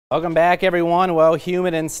Welcome back, everyone. Well,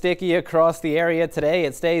 humid and sticky across the area today.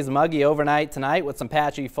 It stays muggy overnight tonight with some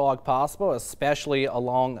patchy fog possible, especially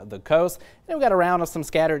along the coast. And we've got a round of some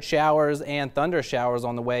scattered showers and thunder showers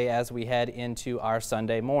on the way as we head into our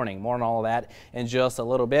Sunday morning. More on all of that in just a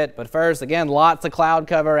little bit. But first, again, lots of cloud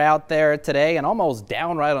cover out there today and almost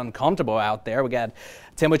downright uncomfortable out there. We got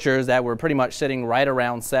temperatures that were pretty much sitting right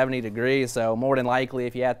around 70 degrees. So more than likely,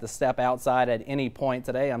 if you have to step outside at any point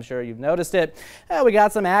today, I'm sure you've noticed it. We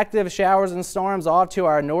got some active showers and storms off to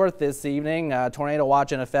our north this evening. Tornado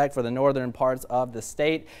watch in effect for the northern parts of the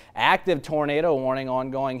state. Active tornado warning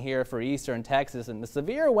ongoing here for eastern Texas, and the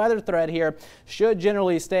severe weather threat here should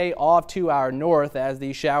generally stay off to our north as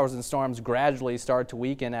these showers and storms gradually start to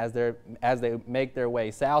weaken as they make their way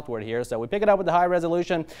southward here. So we pick it up with the high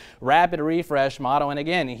resolution rapid refresh model, and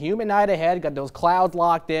again, humid night ahead. Got those clouds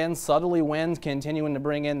locked in, southerly winds continuing to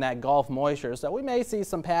bring in that Gulf moisture, so we may see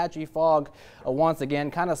some patchy fog once again,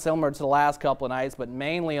 kind of similar to the last couple of nights, but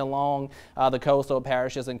mainly along the coastal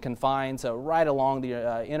parishes and confined to right along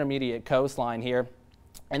the intermediate coastline here.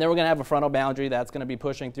 And then we're going to have a frontal boundary that's going to be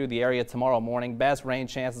pushing through the area tomorrow morning. Best rain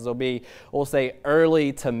chances will be, we'll say,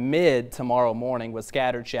 early to mid tomorrow morning with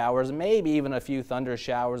scattered showers, maybe even a few thunder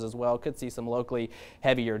showers as well. Could see some locally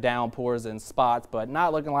heavier downpours in spots, but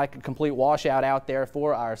not looking like a complete washout out there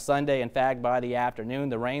for our Sunday. In fact, by the afternoon,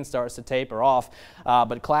 the rain starts to taper off,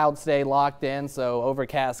 but clouds stay locked in, so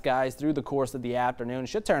overcast skies through the course of the afternoon.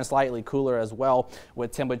 Should turn slightly cooler as well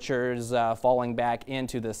with temperatures falling back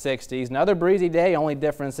into the 60s. Another breezy day, only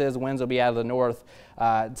difference is winds will be out of the north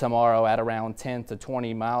tomorrow at around 10 to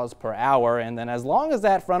 20 miles per hour. And then as long as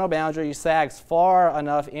that frontal boundary sags far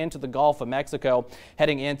enough into the Gulf of Mexico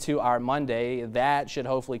heading into our Monday, that should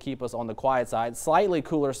hopefully keep us on the quiet side. Slightly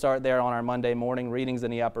cooler start there on our Monday morning, readings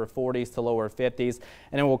in the upper 40s to lower 50s.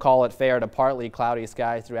 And then we'll call it fair to partly cloudy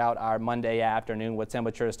skies throughout our Monday afternoon with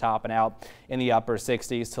temperatures topping out in the upper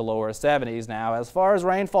 60s to lower 70s. Now, as far as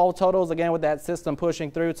rainfall totals, again, with that system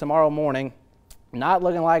pushing through tomorrow morning, not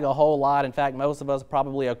looking like a whole lot. In fact, most of us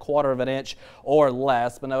probably a quarter of an inch or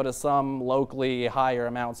less, but notice some locally higher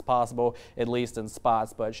amounts possible, at least in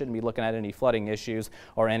spots, but shouldn't be looking at any flooding issues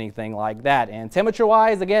or anything like that. And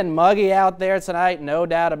temperature-wise, again, muggy out there tonight, no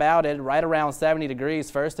doubt about it, right around 70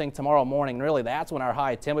 degrees first thing tomorrow morning. Really, that's when our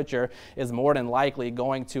high temperature is more than likely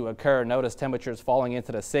going to occur. Notice temperatures falling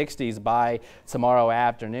into the 60s by tomorrow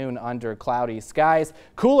afternoon under cloudy skies.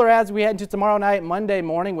 Cooler as we head into tomorrow night, Monday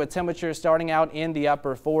morning, with temperatures starting out in the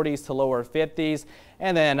upper 40s to lower 50s,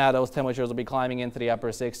 and then those temperatures will be climbing into the upper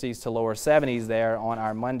 60s to lower 70s there on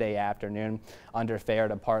our Monday afternoon under fair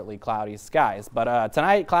to partly cloudy skies. But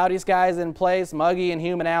tonight, cloudy skies in place, muggy and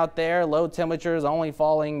humid out there, low temperatures only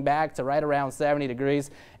falling back to right around 70 degrees,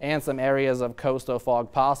 and some areas of coastal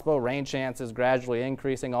fog possible. Rain chances gradually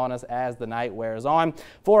increasing on us as the night wears on.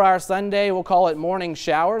 For our Sunday, we'll call it morning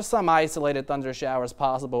showers, some isolated thunder showers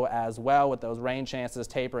possible as well, with those rain chances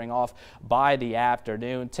tapering off by the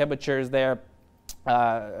afternoon. Temperatures there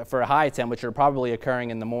for a high temperature probably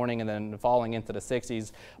occurring in the morning and then falling into the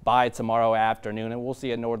 60s by tomorrow afternoon, and we'll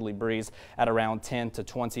see a northerly breeze at around 10 to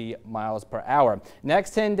 20 miles per hour.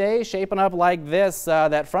 Next 10 days shaping up like this.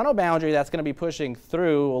 That frontal boundary that's going to be pushing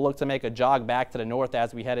through will look to make a jog back to the north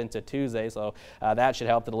as we head into Tuesday, so that should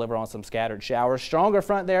help to deliver on some scattered showers. Stronger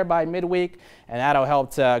front there by midweek, and that'll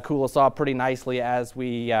help to cool us off pretty nicely as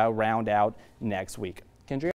we round out next week. Kendria?